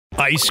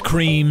Ice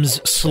creams,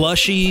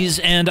 slushies,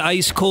 and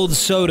ice-cold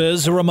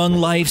sodas are among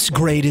life's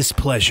greatest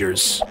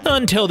pleasures,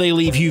 until they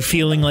leave you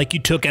feeling like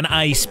you took an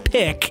ice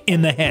pick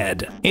in the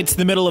head. It's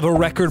the middle of a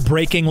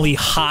record-breakingly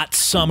hot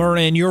summer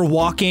and you're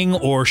walking,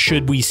 or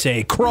should we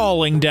say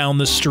crawling, down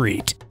the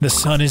street. The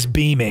sun is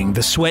beaming,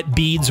 the sweat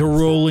beads are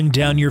rolling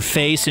down your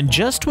face, and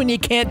just when you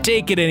can't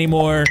take it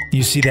anymore,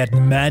 you see that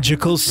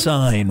magical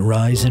sign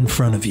rise in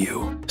front of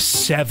you.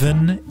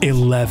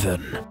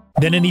 7-Eleven.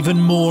 Then an even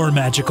more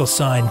magical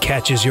sign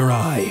catches your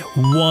eye.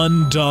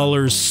 $1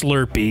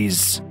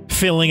 Slurpees.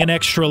 Filling an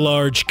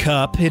extra-large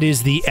cup, it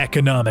is the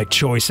economic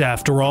choice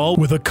after all.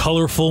 With a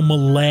colorful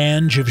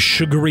melange of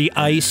sugary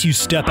ice, you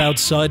step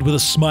outside with a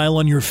smile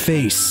on your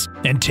face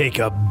and take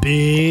a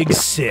big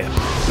sip.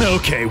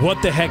 Okay,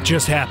 what the heck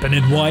just happened,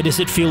 and why does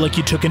it feel like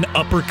you took an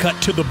uppercut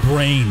to the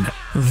brain?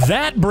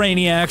 That,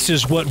 Brainiacs,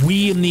 is what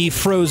we in the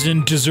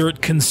frozen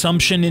dessert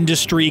consumption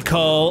industry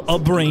call a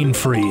brain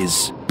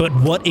freeze. But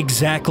what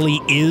exactly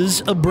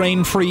is a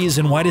brain freeze,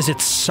 and why does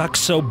it suck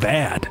so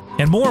bad?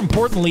 And more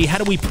importantly, how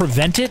do we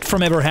prevent it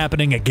from ever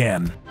happening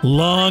again?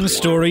 Long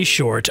story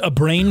short, a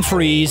brain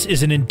freeze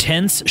is an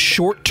intense,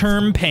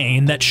 short-term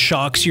pain that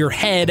shocks your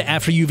head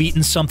after you've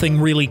eaten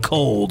something really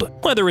cold.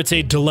 Whether it's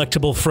a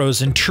delectable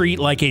frozen treat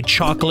like a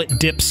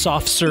chocolate-dipped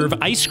soft-serve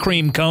ice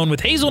cream cone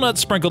with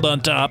hazelnuts sprinkled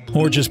on top,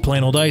 or just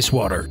plain old ice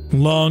water.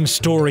 Long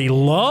story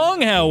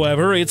long,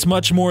 however, it's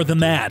much more than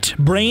that.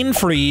 Brain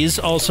freeze,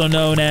 also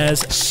known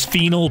as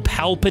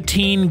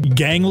sphenopalpatine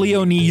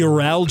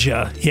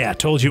ganglioneuralgia, yeah,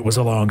 told you it was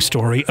a long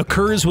story,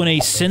 occurs when a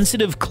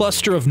sensitive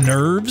cluster of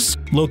nerves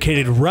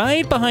located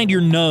right behind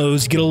your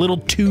nose get a little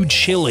too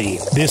chilly.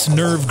 This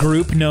nerve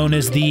group, known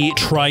as the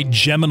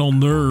trigeminal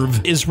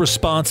nerve, is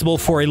responsible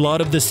for a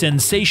lot of the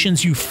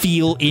sensations you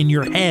feel in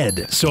your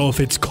head. So if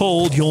it's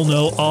cold, you'll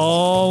know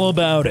all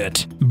about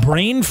it.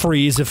 Brain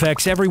freeze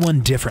affects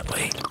everyone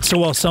differently. So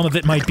while some of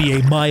it might be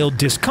a mild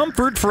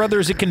discomfort, for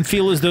others it can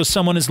feel as though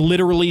someone is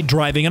literally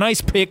driving an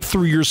ice pick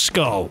through your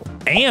skull.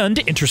 And,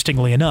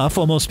 interestingly enough,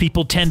 while most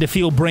people tend to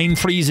feel brain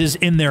freezes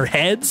in their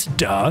heads,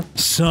 duh,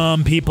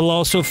 some people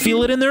also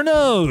feel it in their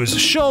nose,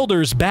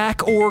 shoulders,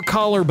 back, or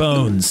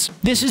collarbones.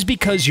 This is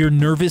because your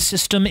nervous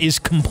system is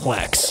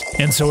complex,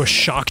 and so a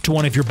shock to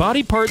one of your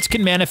body parts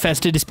can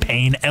manifest it as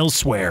pain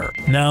elsewhere.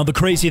 Now, the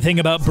crazy thing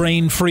about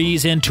brain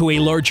freeze, and to a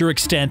larger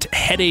extent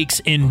headaches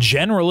in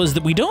general, is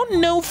that we don't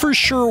know for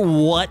sure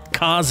what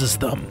causes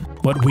them.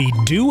 What we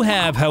do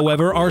have,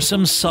 however, are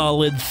some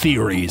solid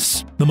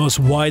theories. The most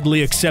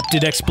widely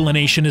accepted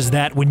explanation is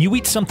that when you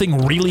eat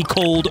something really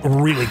cold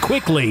really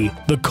quickly,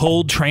 the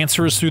cold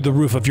transfers through the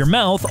roof of your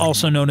mouth,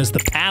 also known as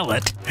the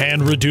palate,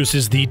 and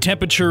reduces the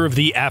temperature of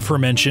the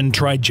aforementioned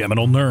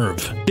trigeminal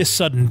nerve. This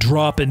sudden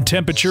drop in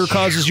temperature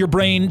causes your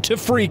brain to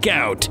freak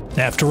out.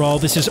 After all,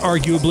 this is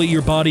arguably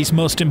your body's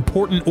most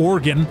important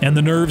organ, and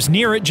the nerves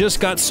near it just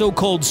got so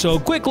cold so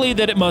quickly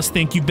that it must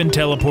think you've been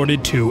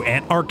teleported to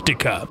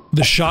Antarctica.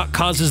 The shock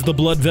causes the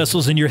blood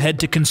vessels in your head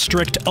to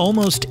constrict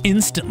almost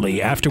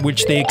instantly, after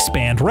which they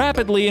expand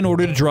rapidly in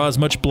order to draw as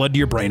much blood to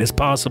your brain as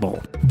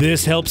possible.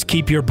 This helps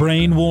keep your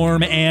brain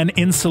warm and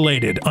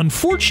insulated.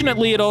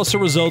 Unfortunately, it also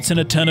results in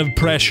a ton of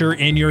pressure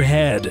in your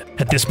head.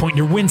 At this point,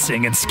 you're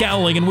wincing and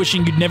scowling and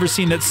wishing you'd never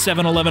seen that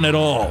 7-Eleven at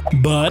all.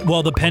 But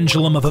while the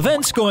pendulum of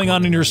events going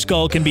on in your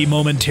skull can be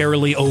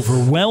momentarily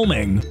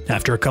overwhelming,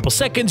 after a couple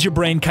seconds, your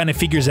brain kind of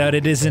figures out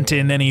it isn't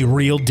in any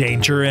real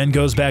danger and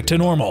goes back to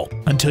normal,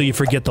 until you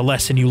forget the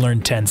lesson you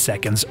learned 10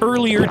 seconds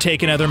earlier,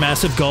 take another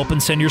massive gulp,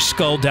 and send your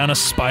skull down a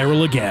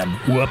spiral again.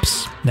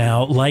 Whoops.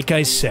 Now, like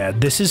I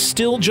said, this is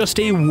still just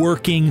a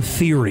working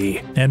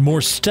theory, and more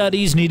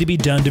studies need to be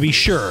done to be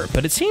sure,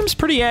 but it seems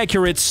pretty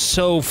accurate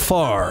so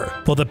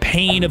far. While the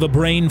pain of a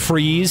brain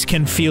freeze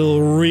can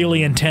feel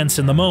really intense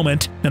in the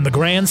moment, in the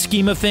grand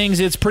scheme of things,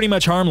 it's pretty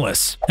much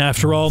harmless.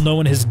 After all, no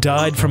one has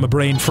died from a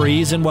brain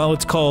freeze, and while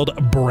it's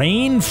called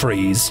brain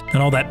freeze,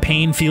 and all that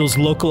pain feels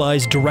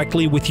localized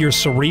directly with your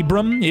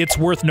cerebrum, it's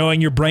worth knowing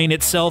your brain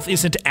itself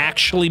isn't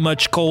actually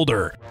much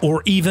colder,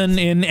 or even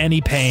in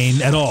any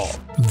pain at all.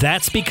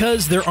 That's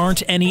because there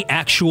aren't any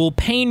actual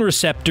pain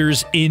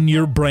receptors in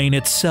your brain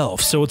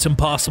itself, so it's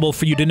impossible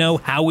for you to know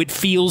how it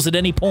feels at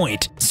any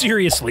point.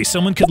 Seriously,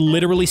 someone could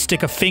literally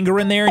stick a finger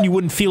in there and you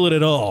wouldn't feel it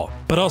at all.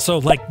 But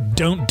also, like,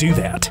 don't do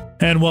that.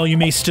 And while you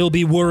may still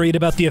be worried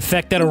about the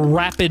effect that a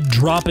rapid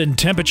drop in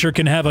temperature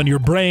can have on your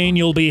brain,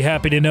 you'll be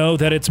happy to know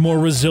that it's more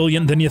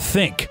resilient than you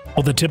think.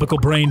 While the typical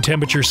brain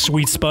temperature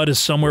sweet spot is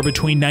somewhere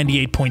between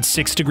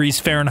 98.6 degrees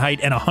Fahrenheit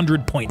and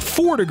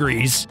 100.4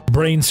 degrees,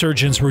 brain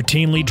surgeons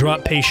routinely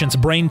drop patients'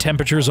 brain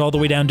temperatures all the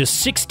way down to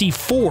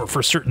 64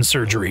 for certain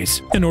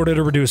surgeries, in order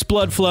to reduce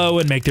blood flow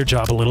and make their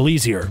job a little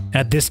easier.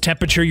 At this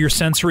temperature, your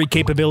sensory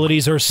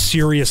capabilities are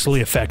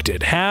seriously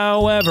affected.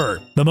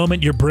 However, the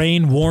moment your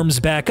brain warms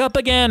back up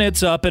again,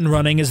 it's up and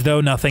running as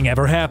though nothing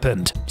ever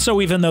happened.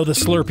 So even though the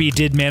Slurpee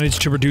did manage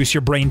to reduce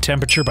your brain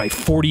temperature by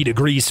 40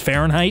 degrees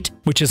Fahrenheit,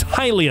 which is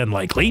highly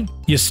unlikely,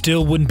 you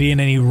still wouldn't be in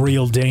any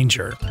real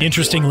danger.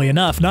 Interestingly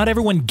enough, not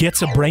everyone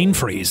gets a brain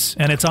freeze,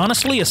 and it's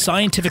honestly a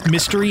scientific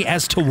mystery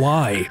as to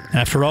why.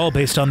 After all,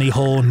 based on the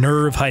whole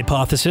nerve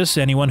hypothesis,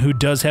 anyone who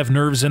does have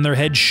nerves in their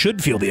head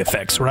should feel the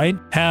effects, right?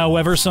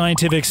 However,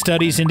 scientific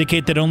studies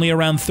indicate that only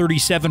around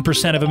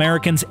 37% of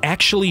Americans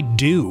actually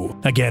do.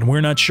 Again,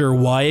 we're not sure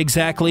why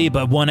exactly,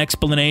 but one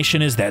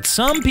explanation is that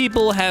some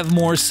people have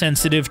more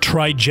sensitive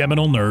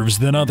trigeminal nerves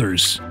than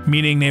others,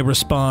 meaning they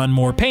respond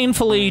more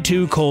painfully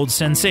to cold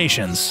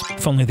sensations.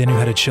 If only they knew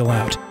how to chill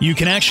out. You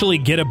can actually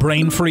get a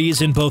brain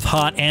freeze in both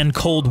hot and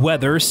cold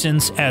weather,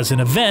 since as an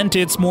event,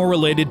 it's more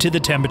related to the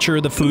temperature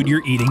of the food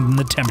you're eating than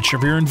the temperature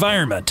of your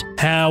environment.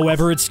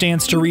 However, it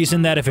stands to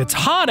reason that if it's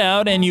hot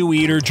out and you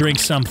eat or drink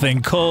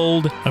something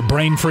cold, a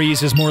brain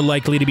freeze is more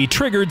likely to be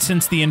triggered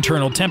since the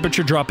internal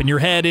temperature drop in your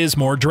head is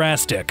more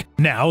drastic.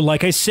 Now,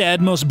 like I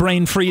said, most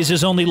brain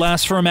freezes only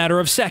last for a matter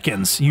of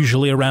seconds,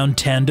 usually around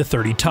 10 to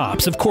 30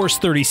 tops. Of course,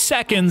 30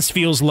 seconds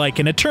feels like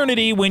an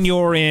eternity when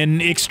you're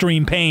in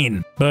extreme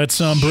pain, but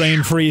some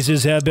brain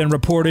freezes have been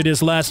reported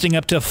as lasting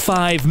up to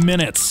 5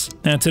 minutes.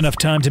 That's enough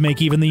time to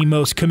make even the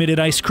most committed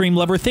ice cream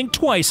lover think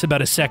twice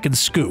about a second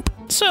scoop.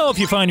 So if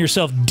you find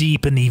yourself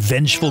deep in the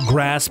vengeful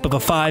grasp of a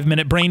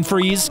 5-minute brain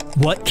freeze,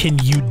 what can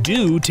you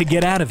do to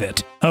get out of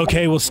it?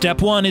 Okay, well,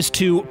 step 1 is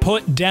to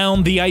put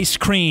down the ice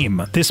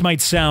cream. This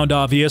might sound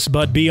obvious,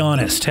 but be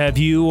honest. Have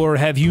you or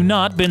have you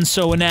not been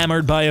so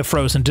enamored by a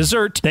frozen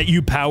dessert that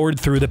you powered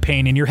through the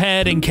pain in your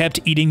head and kept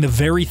eating the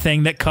very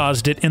thing that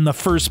caused it in the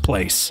first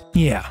place?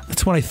 Yeah,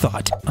 that's what I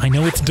thought. I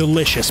know it's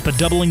delicious, but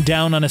doubling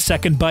down on a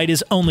second bite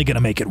is only going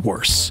to make it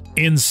worse.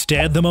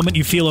 Instead, the moment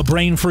you feel a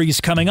brain freeze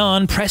coming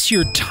on, press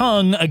your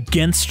tongue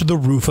against the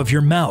roof of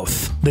your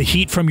mouth. The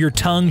heat from your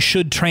tongue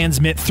should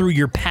transmit through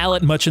your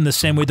palate much in the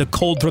same way the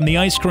cold from the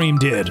ice cream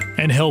did,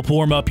 and help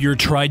warm up your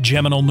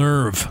trigeminal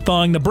nerve,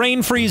 thawing the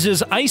brain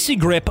freeze's icy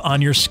grip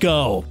on your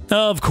skull.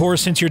 Of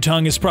course, since your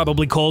tongue is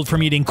probably cold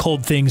from eating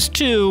cold things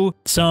too,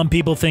 some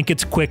people think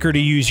it's quicker to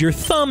use your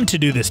thumb to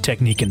do this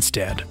technique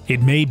instead.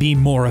 It may be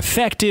more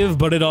effective,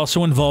 but it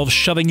also involves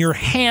shoving your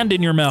hand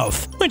in your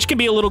mouth, which can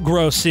be a little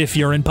gross if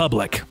you're in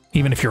public.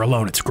 Even if you're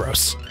alone, it's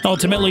gross.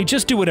 Ultimately,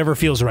 just do whatever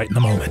feels right in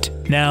the moment.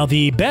 Now,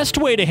 the best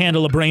way to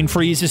handle a brain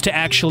freeze is to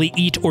actually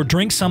eat or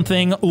drink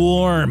something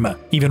warm.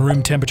 Even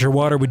room temperature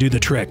water would do the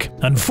trick.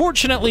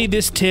 Unfortunately,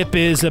 this tip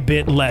is a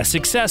bit less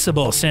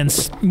accessible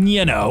since,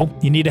 you know,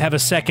 you need to have a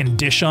second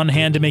dish on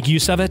hand to make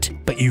use of it.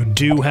 But you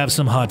do have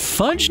some hot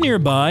fudge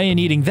nearby, and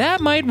eating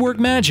that might work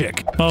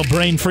magic. While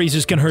brain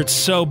freezes can hurt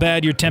so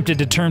bad you're tempted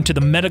to turn to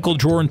the medical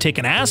drawer and take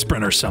an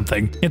aspirin or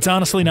something, it's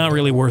honestly not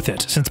really worth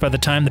it, since by the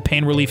time the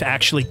pain relief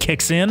actually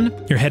kicks in,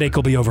 your headache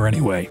will be over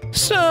anyway.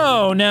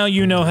 So, now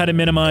you know how to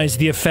minimize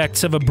the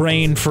effects of a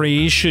brain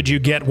freeze should you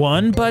get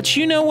one, but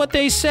you know what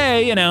they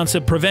say, an ounce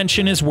of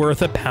prevention is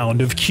worth a pound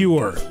of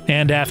cure.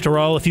 And after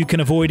all, if you can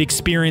avoid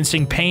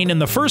experiencing pain in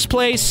the first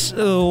place,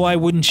 why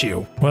wouldn't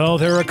you? Well,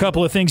 there are a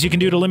couple of things you can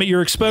do to limit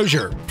your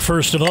exposure.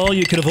 First of all,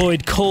 you could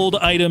avoid cold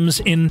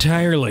items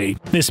entirely.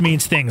 This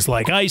means things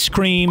like ice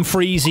cream,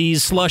 freezies,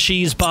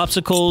 slushies,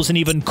 popsicles, and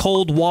even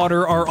cold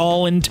water are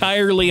all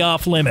entirely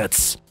off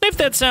limits. If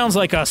that sounds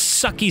like a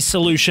sucky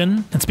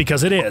solution, that's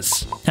because it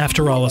is.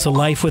 After all, is a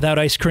life without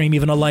ice cream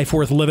even a life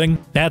worth living?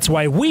 That's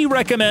why we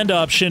recommend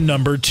option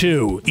number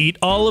 2. Eat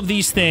all of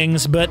these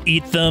things, but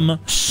eat them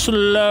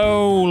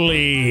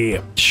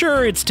slowly.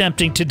 Sure, it's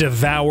tempting to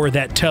devour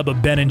that tub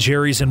of Ben &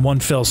 Jerry's in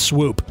one fell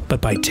swoop, but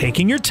by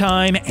taking your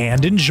time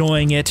and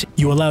enjoying it,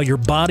 you allow your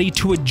body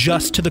to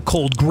adjust to the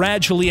cold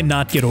gradually and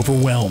not get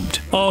overwhelmed.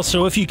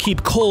 Also, if you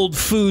keep cold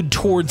food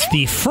towards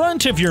the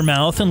front of your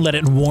mouth and let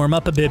it warm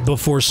up a bit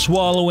before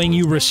swallowing,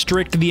 you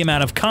restrict the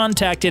amount of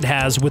contact it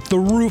has with the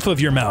roof of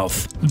your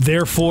mouth,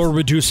 therefore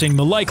reducing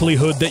the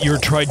likelihood that your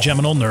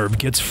trigeminal nerve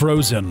gets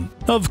frozen.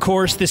 Of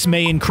course, this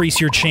may increase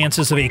your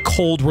chances of a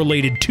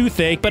cold-related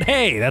toothache, but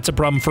hey, that's a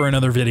problem for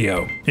another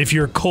video. If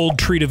your cold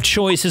treat of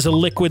choice is a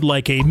liquid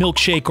like a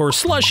milkshake or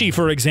slushie,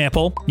 for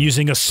example,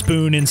 using a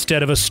spoon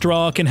instead of a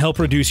straw can help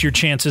reduce your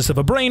chances of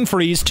a brain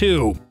freeze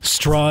too.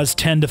 Straws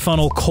tend to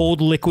funnel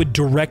cold liquid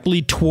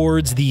directly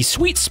towards the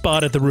sweet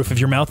spot at the roof of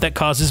your mouth that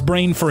causes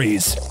brain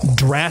freeze,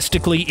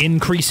 drastically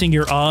increasing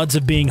your odds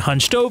of being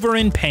hunched over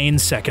in pain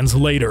seconds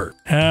later.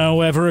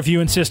 However, if you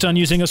insist on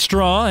using a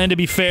straw, and to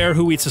be fair,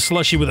 who eats a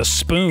slushie with a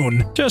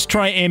spoon? Just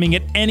try aiming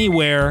it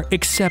anywhere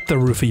except the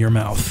roof of your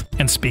mouth.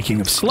 And speaking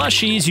of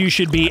slushies, you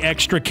should be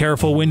extra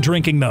careful when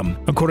drinking them.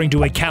 According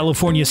to a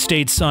California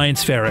State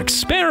Science Fair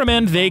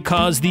experiment, they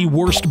cause the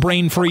worst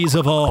brain freeze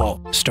of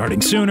all,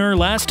 starting sooner,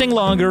 lasting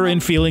longer,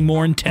 and feeling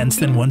more intense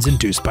than ones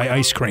induced by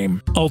ice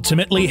cream.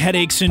 Ultimately,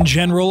 headaches in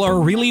general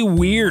are really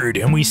weird,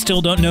 and we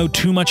still don't know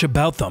too much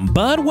about them,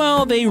 but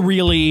while they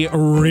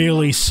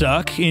really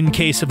suck in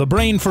case of a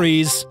brain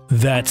freeze,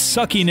 that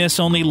suckiness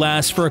only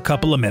lasts for a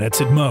couple of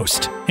minutes at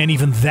most. And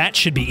even that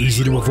should be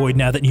easy to avoid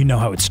now that you know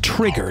how it's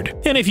triggered.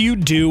 And if you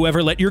do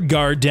ever let your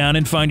guard down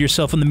and find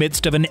yourself in the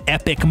midst of an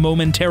epic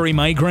momentary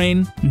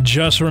migraine,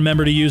 just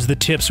remember to use the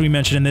tips we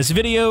mentioned in this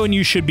video and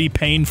you should be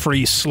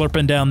pain-free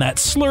slurping down that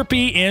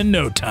Slurpee in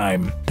no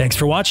time. Thanks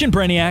for watching,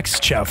 Brainiacs.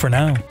 Ciao for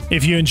now.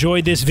 If you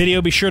enjoyed this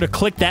video, be sure to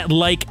click that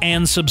like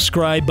and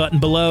subscribe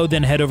button below,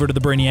 then head over to the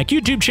Brainiac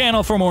YouTube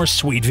channel for more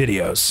sweet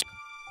videos.